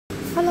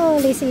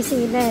Hello, this is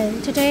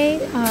Elaine. Today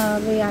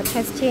we are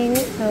testing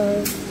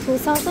a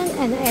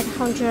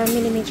 2800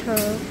 millimeter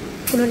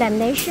glue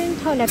lamination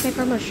toilet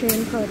paper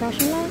machine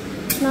production line.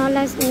 Now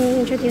let me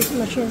introduce the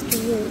machines to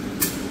you.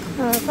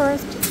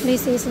 First,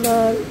 this is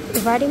the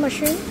dividing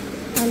machine,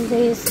 and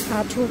these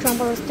are two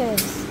jumbo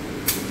stands.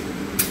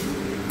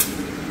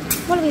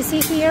 What we see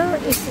here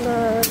is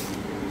the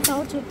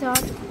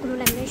dot-to-dot glue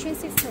lamination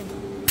system.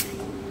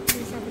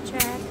 Please have a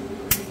check.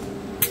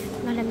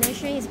 The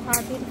lamination is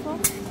quite beautiful.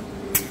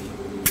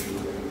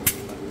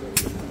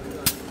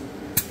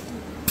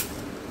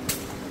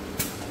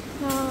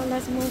 Now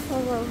let's move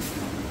forward.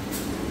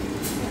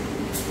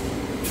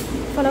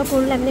 For the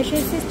glue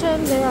lamination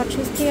system, there are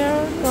two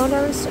steel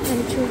rollers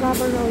and two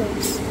rubber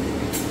rollers.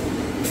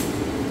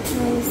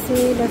 You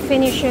see the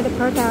finished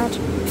product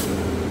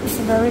is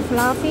very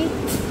fluffy.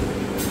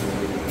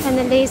 And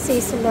this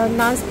is the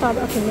non-stop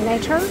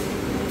accumulator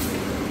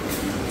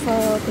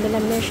for glue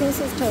lamination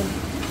system.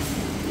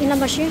 In the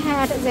machine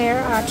head,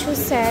 there are two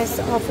sets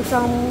of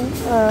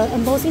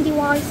embossing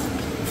device.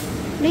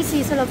 This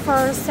is the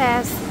first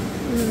set,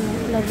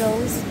 the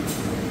rows,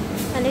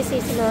 and this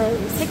is the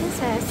second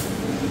set.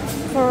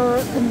 For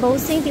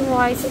embossing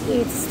device,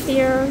 it's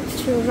steel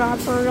to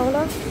rubber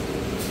roller.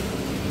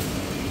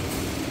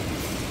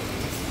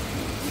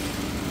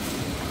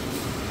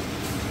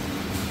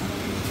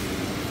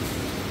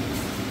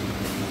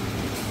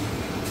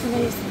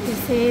 You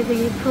see,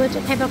 we put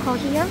paper core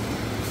here,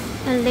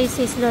 and this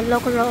is the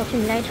local roll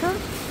accumulator.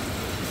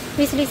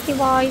 With this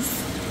device,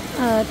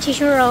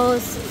 tissue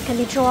rolls can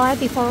be dry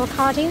before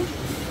cutting,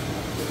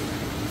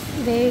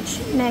 which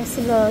makes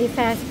the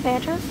effect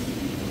better.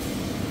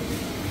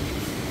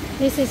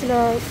 This is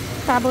the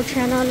double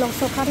channel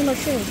local cutting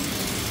machine.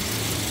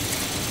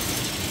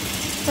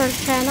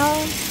 First channel,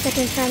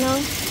 second channel,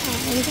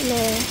 and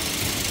the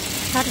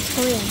cut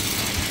screen.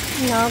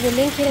 Now we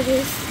link it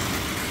with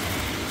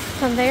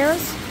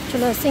conveyors to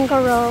the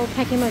single roll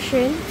packing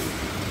machine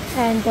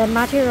and the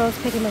multi-roll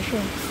packing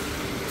machine.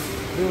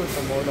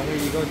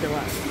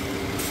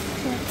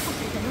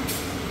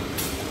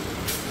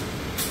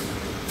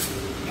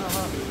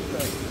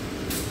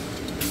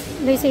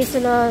 This is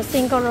the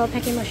single roll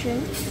packing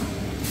machine.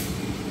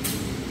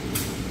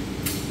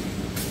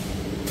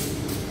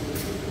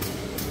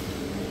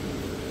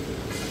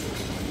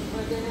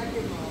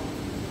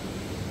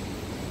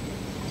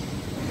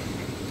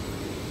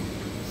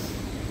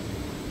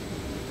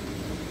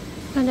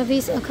 And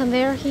with a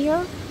conveyor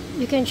here,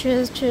 you can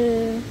choose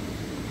to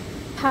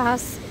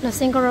pass the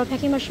single roll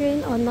packing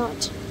machine or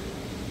not.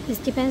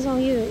 It depends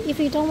on you. If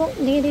you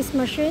don't need this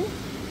machine,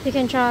 you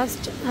can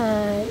just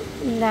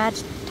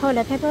let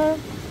toilet paper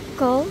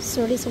go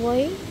through this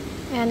way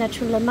and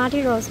to the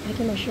multi-roll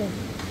packing machine.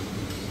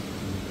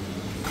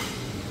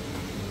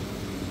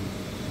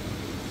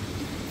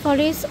 For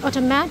this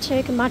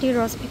automatic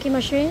multi-roll packing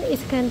machine, it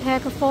can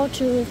pack 4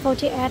 to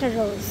 48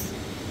 rolls.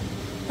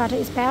 But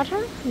it's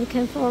better, you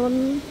can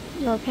form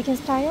your packing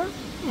style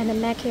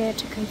and make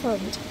it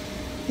confirmed.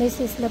 This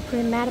is the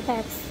pre-made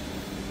bags.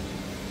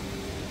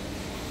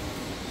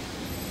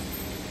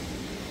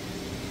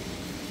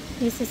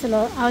 This is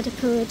the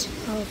output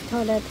of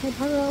toilet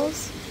paper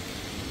rolls.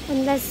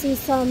 And let's see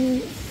some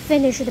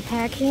finished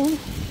packing.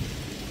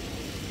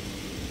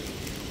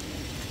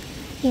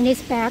 In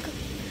this bag,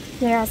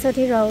 there are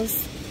 30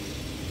 rolls.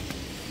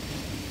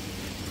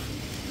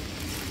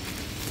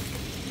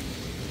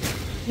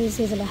 This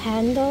is the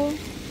handle.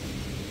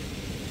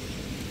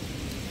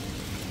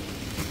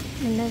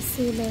 And let's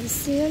see the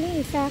sealing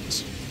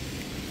effect.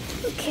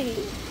 Okay,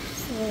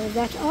 so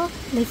that's all.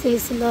 This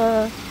is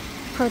the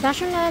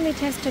production line we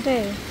test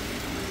today.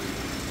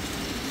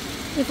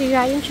 If you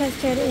are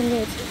interested in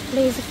it,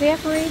 please feel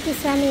free to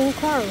send me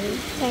inquiry.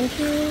 Thank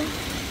you.